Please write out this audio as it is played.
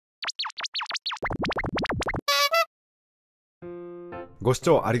ご視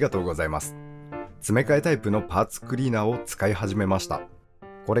聴ありがとうございます。詰め替えタイプのパーツクリーナーを使い始めました。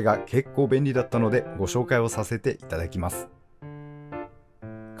これが結構便利だったのでご紹介をさせていただきます。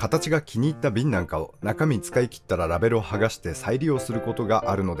形が気に入った瓶なんかを中身使い切ったらラベルを剥がして再利用することが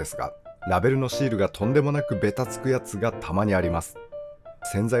あるのですが、ラベルのシールがとんでもなくベタつくやつがたまにあります。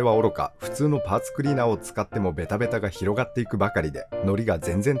洗剤はおろか、普通のパーツクリーナーを使ってもベタベタが広がっていくばかりで、糊が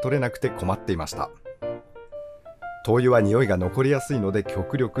全然取れなくて困っていました。灯油は匂いが残りやすいので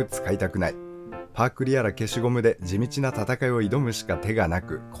極力使いたくない。パークリやら消しゴムで地道な戦いを挑むしか手がな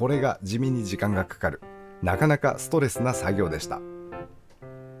く、これが地味に時間がかかる。なかなかストレスな作業でした。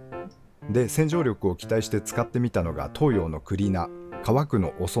で、洗浄力を期待して使ってみたのがTOYOのクリーナー。乾く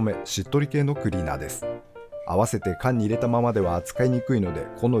の遅め、しっとり系のクリーナーです。合わせて缶に入れたままでは扱いにくいので、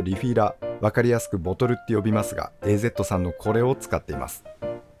このリフィーラー、わかりやすくボトルって呼びますが、AZ さんのこれを使っています。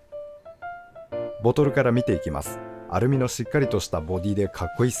ボトルから見ていきます。アルミのしっかりとしたボディでか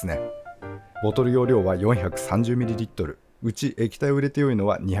っこいいっすね。ボトル容量は 430ml、うち液体を入れて良いの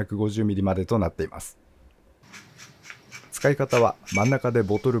は 250ml までとなっています。使い方は真ん中で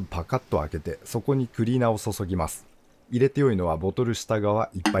ボトルパカッと開けて、そこにクリーナーを注ぎます。入れて良いのはボトル下側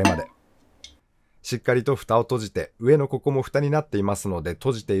いっぱいまで。しっかりと蓋を閉じて、上のここも蓋になっていますので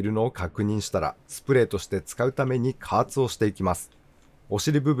閉じているのを確認したら、スプレーとして使うために加圧をしていきます。お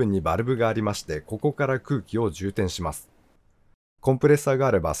尻部分にバルブがありまして、ここから空気を充填します。コンプレッサーが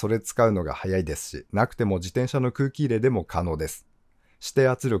あればそれ使うのが早いですし、なくても自転車の空気入れでも可能です。指定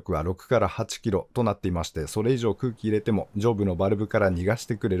圧力は6から8キロとなっていまして、それ以上空気入れても上部のバルブから逃がし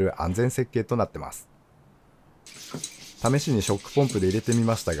てくれる安全設計となってます。試しにショックポンプで入れてみ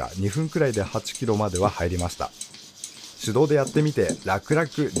ましたが、2分くらいで8キロまでは入りました。手動でやってみて楽々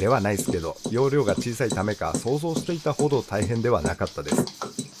ではないですけど、容量が小さいためか想像していたほど大変ではなかったです。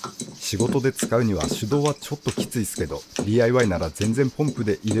仕事で使うには手動はちょっときついですけど、 DIY なら全然ポンプ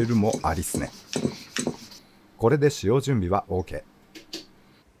で入れるもありっすね。これで使用準備は OK。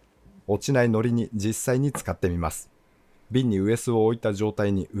 落ちない糊に実際に使ってみます。瓶にウエスを置いた状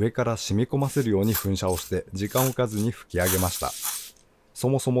態に上から染み込ませるように噴射をして時間を置かずに吹き上げました。そ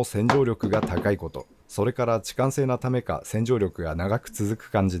もそも洗浄力が高いこと、それから遅乾性なためか洗浄力が長く続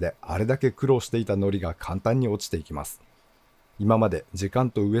く感じで、あれだけ苦労していた糊が簡単に落ちていきます。今まで時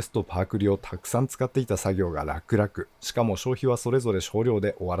間とウエスとパークリをたくさん使っていた作業が楽々、しかも消費はそれぞれ少量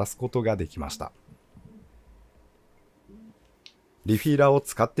で終わらすことができました。リフィーラーを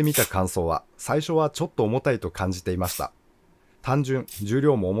使ってみた感想は、最初はちょっと重たいと感じていました。単純、重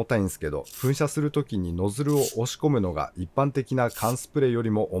量も重たいんですけど、噴射するときにノズルを押し込むのが一般的な缶スプレーより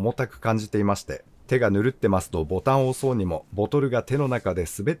も重たく感じていまして、手がぬるってますとボタンを押そうにもボトルが手の中で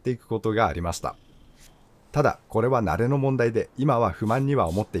滑っていくことがありました。ただ、これは慣れの問題で、今は不満には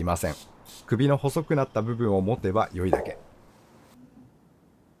思っていません。首の細くなった部分を持てば良いだけ。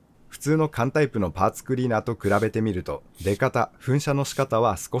普通の缶タイプのパーツクリーナーと比べてみると、出方、噴射の仕方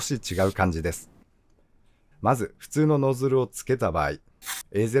は少し違う感じです。まず、普通のノズルをつけた場合、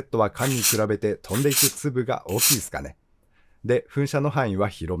AZ は缶に比べて飛んでいく粒が大きいですかね。で、噴射の範囲は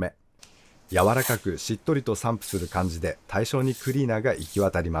広め。柔らかくしっとりと散布する感じで、対象にクリーナーが行き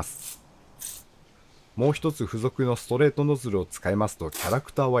渡ります。もう一つ付属のストレートノズルを使いますと、キャラ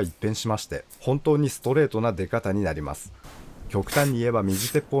クターは一変しまして、本当にストレートな出方になります。極端に言えば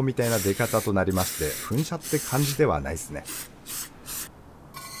水鉄砲みたいな出方となりまして、噴射って感じではないですね。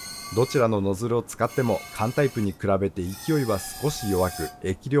どちらのノズルを使っても缶タイプに比べて勢いは少し弱く、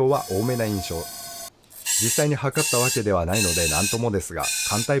液量は多めな印象。実際に測ったわけではないので何ともですが、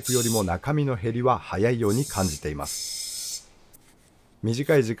缶タイプよりも中身の減りは早いように感じています。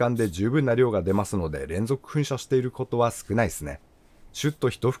短い時間で十分な量が出ますので、連続噴射していることは少ないですね。シュッと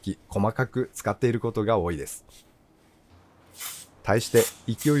一吹き細かく使っていることが多いです。対して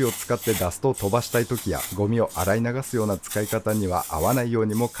勢いを使ってダストを飛ばしたい時やゴミを洗い流すような使い方には合わないよう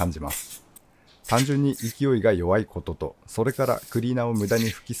にも感じます。単純に勢いが弱いことと、それからクリーナーを無駄に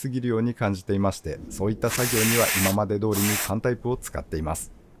吹きすぎるように感じていまして、そういった作業には今まで通りに缶タイプを使っていま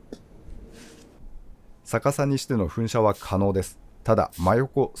す。逆さにしての噴射は可能です。ただ真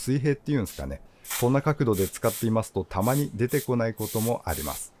横水平っていうんですかね、そんな角度で使っていますとたまに出てこないこともあり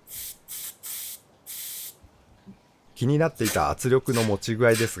ます。気になっていた圧力の持ち具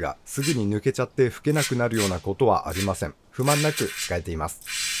合ですが、すぐに抜けちゃって吹けなくなるようなことはありません。不満なく使えていま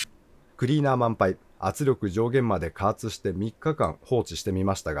す。クリーナー満杯、圧力上限まで加圧して3日間放置してみ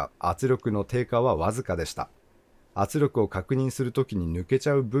ましたが、圧力の低下はわずかでした。圧力を確認するときに抜け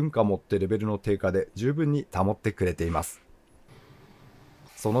ちゃう分かもってレベルの低下で十分に保ってくれています。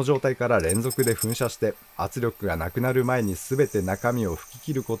その状態から連続で噴射して、圧力がなくなる前に全て中身を吹き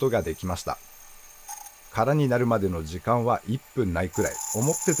切ることができました。空になるまでの時間は1分ないくらい、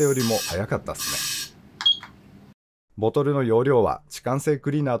思ってたよりも早かったっすね。ボトルの容量は置換性ク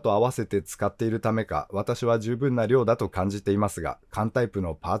リーナーと合わせて使っているためか、私は十分な量だと感じていますが、缶タイプ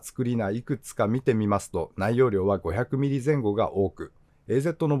のパーツクリーナーいくつか見てみますと、内容量は 500ml 前後が多く、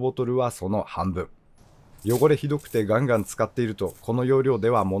AZ のボトルはその半分。汚れひどくてガンガン使っていると、この容量で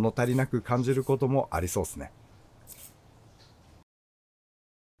は物足りなく感じることもありそうですね。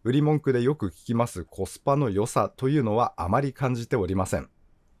売り文句でよく聞きますコスパの良さというのはあまり感じておりません。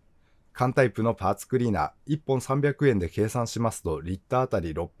缶タイプのパーツクリーナー1本300円で計算しますと、リッターあた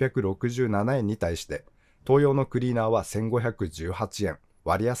り667円に対して、TOYOのクリーナーは1518円。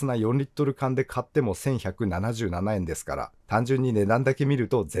割安な4リットル缶で買っても1177円ですから、単純に値段だけ見る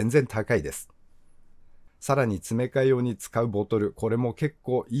と全然高いです。さらに詰め替え用に使うボトル、これも結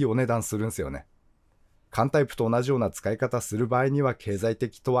構いいお値段するんですよね。缶タイプと同じような使い方する場合には経済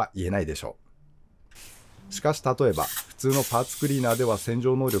的とは言えないでしょう。しかし例えば、普通のパーツクリーナーでは洗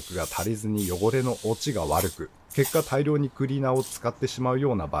浄能力が足りずに汚れの落ちが悪く、結果大量にクリーナーを使ってしまう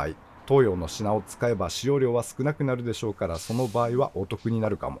ような場合、TOYOの品を使えば使用量は少なくなるでしょうから、その場合はお得にな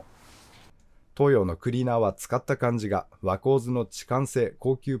るかも。TOYOのクリーナーは使った感じがワコーズの置換性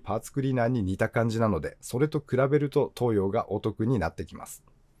高級パーツクリーナーに似た感じなので、それと比べるとTOYOがお得になってきます。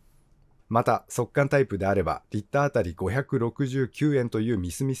また、速乾タイプであれば、リッターあたり569円という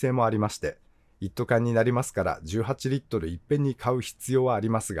ミスミ性もありまして、一斗缶になりますから18リットルいっぺんに買う必要はあり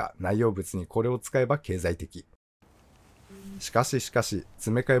ますが、内容物にこれを使えば経済的。しかし、詰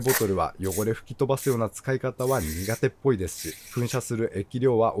め替えボトルは汚れ吹き飛ばすような使い方は苦手っぽいですし、噴射する液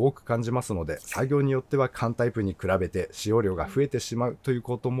量は多く感じますので、作業によっては缶タイプに比べて使用量が増えてしまうという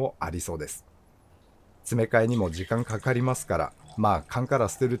こともありそうです。詰め替えにも時間かかりますから、缶から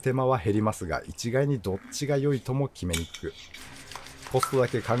捨てる手間は減りますが、一概にどっちが良いとも決めにくく、コストだ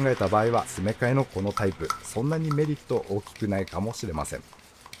け考えた場合は詰め替えのこのタイプ、そんなにメリット大きくないかもしれません。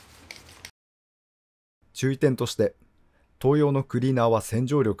注意点として、TOYOのクリーナーは洗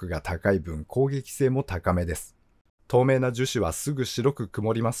浄力が高い分攻撃性も高めです。透明な樹脂はすぐ白く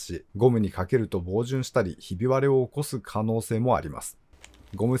曇りますし、ゴムにかけると防潤したりひび割れを起こす可能性もあります。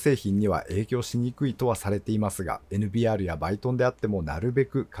ゴム製品には影響しにくいとはされていますが、NBR やバイトンであってもなるべ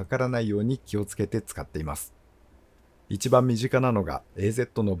くかからないように気をつけて使っています。一番身近なのが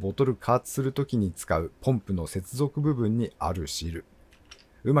AZ のボトル加圧するときに使うポンプの接続部分にあるシール。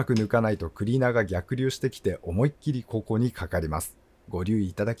うまく抜かないとクリーナーが逆流してきて思いっきりここにかかります。ご留意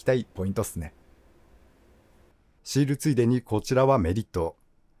いただきたいポイントっすね。シールついでにこちらはメリット。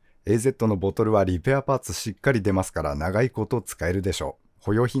AZ のボトルはリペアパーツしっかり出ますから長いこと使えるでしょう。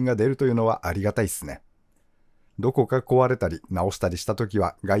保養品が出るというのはありがたいっすね。どこか壊れたり直したりしたとき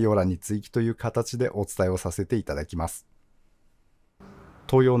は概要欄に追記という形でお伝えをさせていただきます。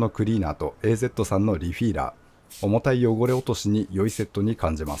TOYOのクリーナーと AZ さんのリフィーラー。重たい汚れ落としに良いセットに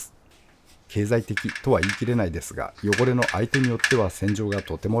感じます。経済的とは言い切れないですが、汚れの相手によっては洗浄が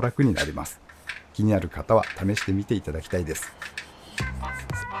とても楽になります。気になる方は試してみていただきたいです。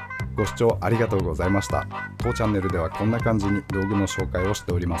ご視聴ありがとうございました。当チャンネルではこんな感じに道具の紹介をし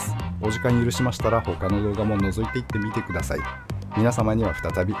ております。お時間許しましたら他の動画も覗いていってみてください。皆様には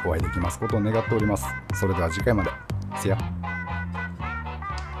再びお会いできますことを願っております。それでは次回まで。See ya。